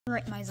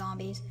Alright, my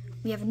zombies,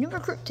 we have a new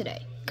recruit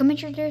today. Come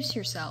introduce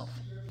yourself.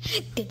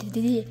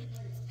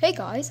 Hey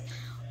guys,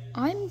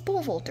 I'm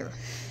Pole Vaulter.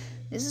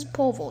 This is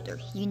Pole Vaulter.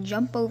 He can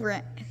jump over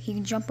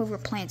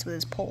plants with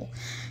his pole.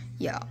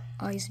 Yeah,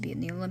 I used to be in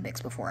the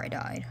Olympics before I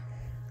died.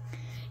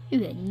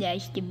 Ooh,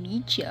 nice to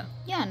meet you.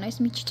 Yeah, nice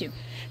to meet you too.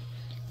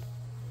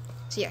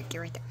 So yeah, get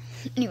right there.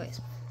 Anyways,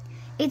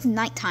 it's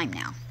nighttime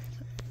now.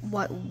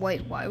 Why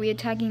are we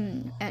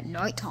attacking at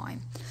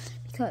nighttime?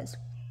 Because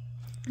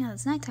now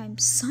it's nighttime,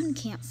 sun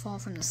can't fall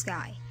from the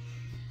sky,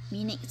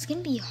 meaning it's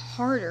gonna be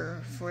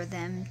harder for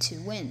them to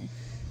win.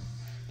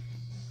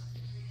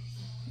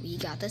 We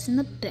got this in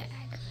the bag.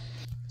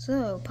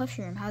 So,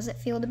 Pushroom, how's it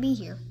feel to be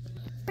here?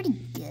 Pretty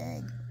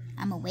good.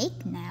 I'm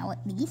awake now,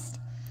 at least.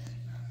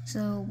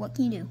 So, what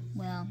can you do?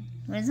 Well,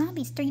 when a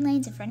zombie's 3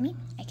 lanes in front of me,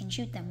 I can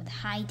shoot them with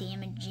high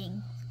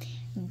damaging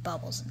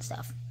bubbles and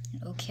stuff.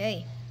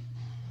 Okay.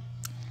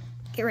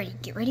 Get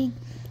ready.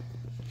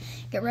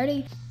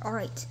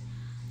 Alright.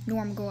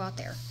 Norm, go out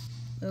there.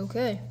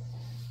 Okay.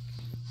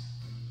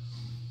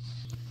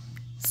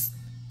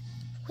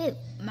 Whoa,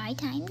 my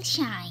time to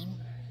shine.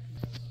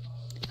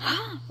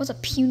 What's a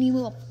puny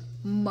little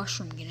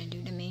mushroom gonna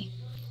do to me?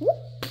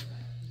 Whoop.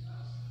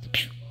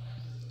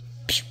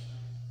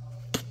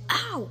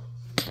 Ow!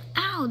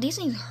 Ow, these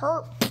things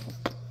hurt.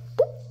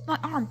 My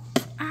arm.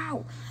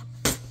 Ow.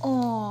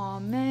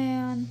 Oh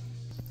man.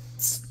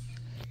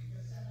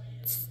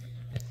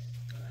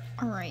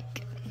 Alright.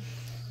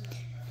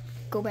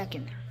 Go back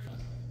in there.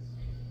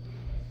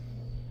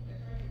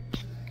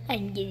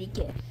 I'm gonna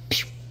go.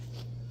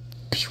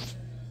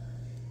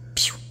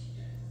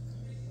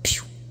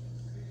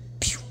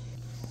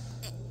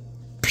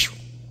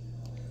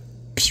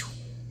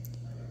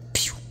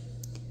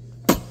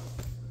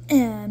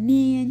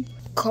 Man,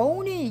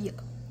 Coney.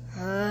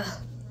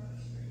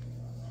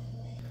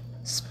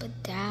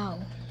 Spadao.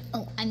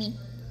 Oh, I mean,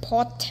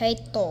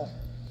 Potato.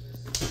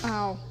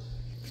 Ow.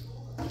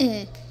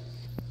 Dang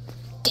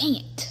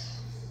it.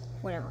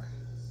 Whatever.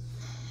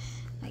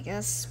 I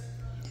guess.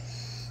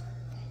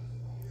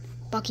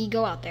 Bucky,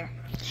 go out there.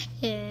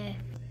 Pew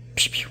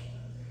pew.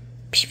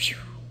 Pew pew.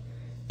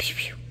 Pew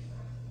pew.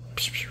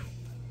 Pew pew.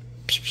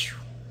 Pew pew.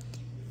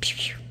 Pew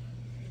pew.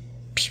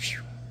 Pew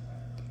pew.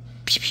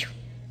 Pew pew.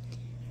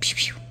 Pew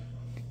pew.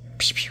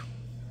 Pew pew.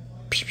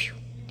 Pew pew.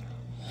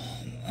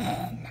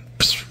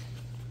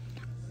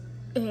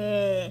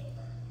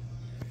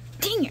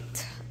 Dang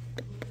it.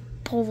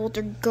 Pole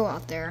Vaulter, go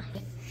out there.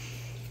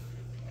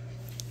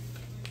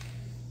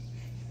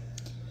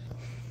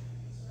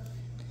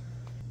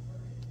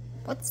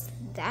 What's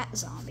that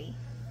zombie?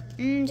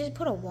 Just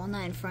put a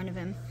walnut in front of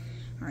him.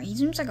 Alright, he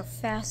seems like a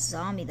fast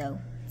zombie though.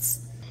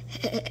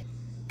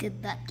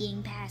 good luck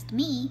getting past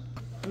me.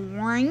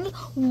 Boing.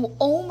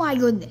 Oh my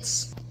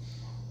goodness.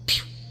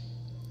 Pew.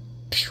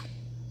 Pew.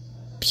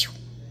 Pew.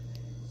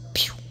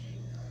 Pew.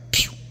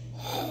 Pew.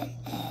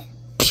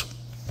 Pew.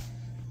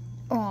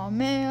 Oh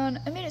man,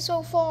 I made it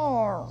so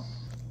far.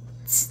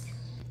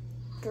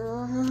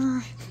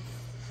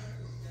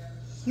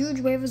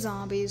 Huge wave of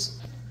zombies.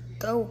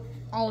 Go.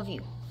 All of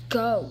you,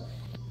 go.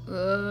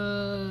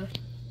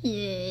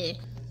 Yeah.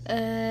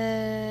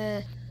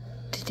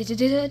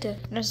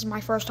 This is my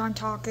first time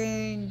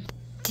talking.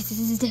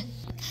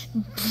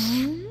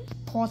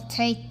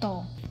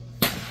 Potato.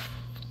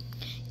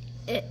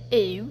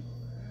 Ew.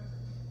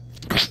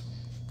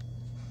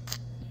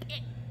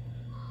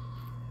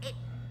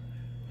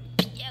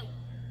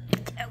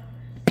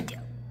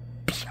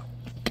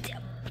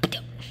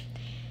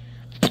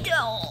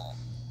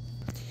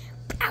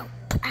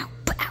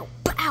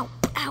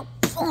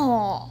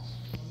 Oh.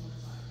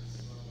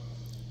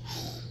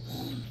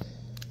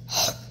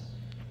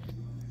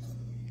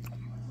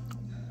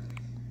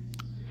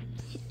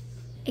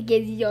 I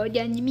guess it's all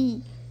down to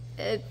me.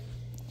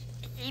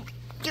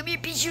 Give me a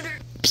pea shooter.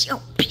 Pew,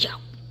 pew,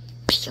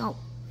 pew,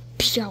 pew,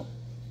 pew, pew,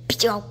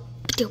 pew,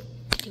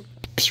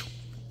 pew,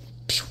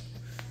 pew, pew,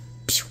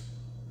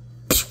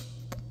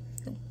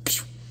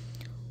 pew,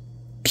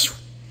 pew,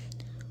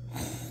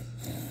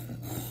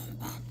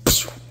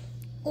 pew.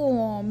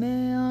 Oh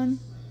man.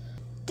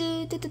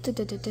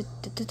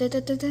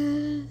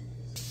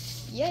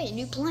 Yay,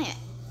 new plant.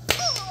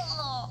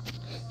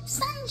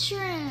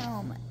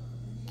 Sunshroom!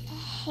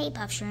 Hey,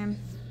 Puffshroom.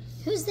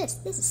 Who's this?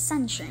 This is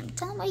Sunshroom.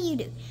 Tell him what you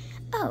do.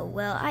 Oh,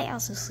 well, I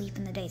also sleep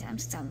in the daytime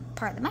since I'm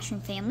part of the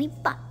mushroom family,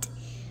 but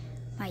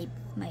I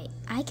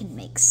can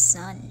make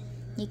sun.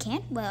 You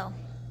can't? Well,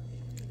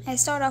 I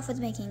start off with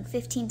making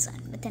 15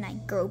 sun, but then I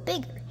grow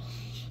bigger.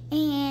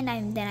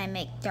 And then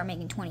I start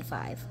making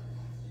 25.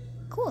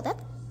 Cool,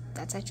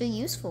 that's actually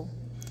useful.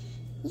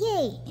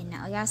 Yay! And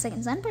now I got a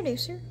second sun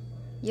producer.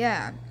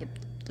 Yeah.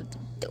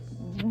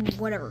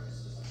 Whatever.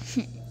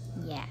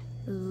 Yeah,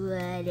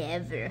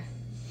 whatever.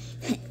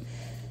 I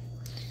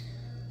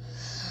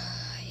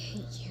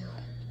hate you.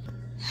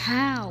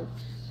 How?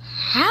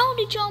 How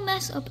did y'all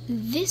mess up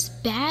this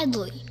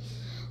badly?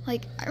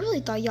 Like, I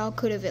really thought y'all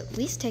could have at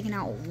least taken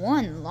out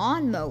one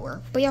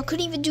lawnmower, but y'all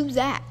couldn't even do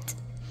that.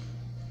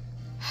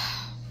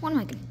 What am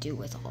I gonna do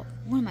with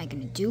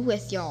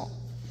y'all?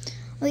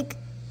 Like,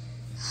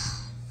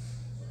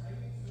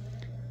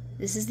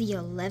 this is the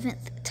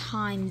 11th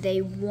time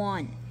they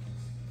won.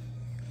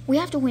 We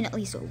have to win at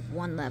least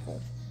one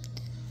level.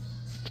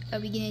 Are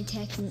we gonna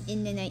attack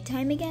in the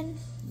nighttime again?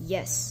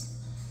 Yes.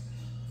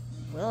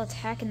 We'll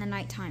attack in the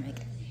nighttime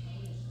again.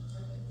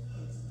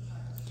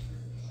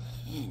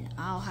 And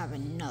I'll have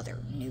another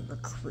new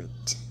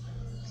recruit.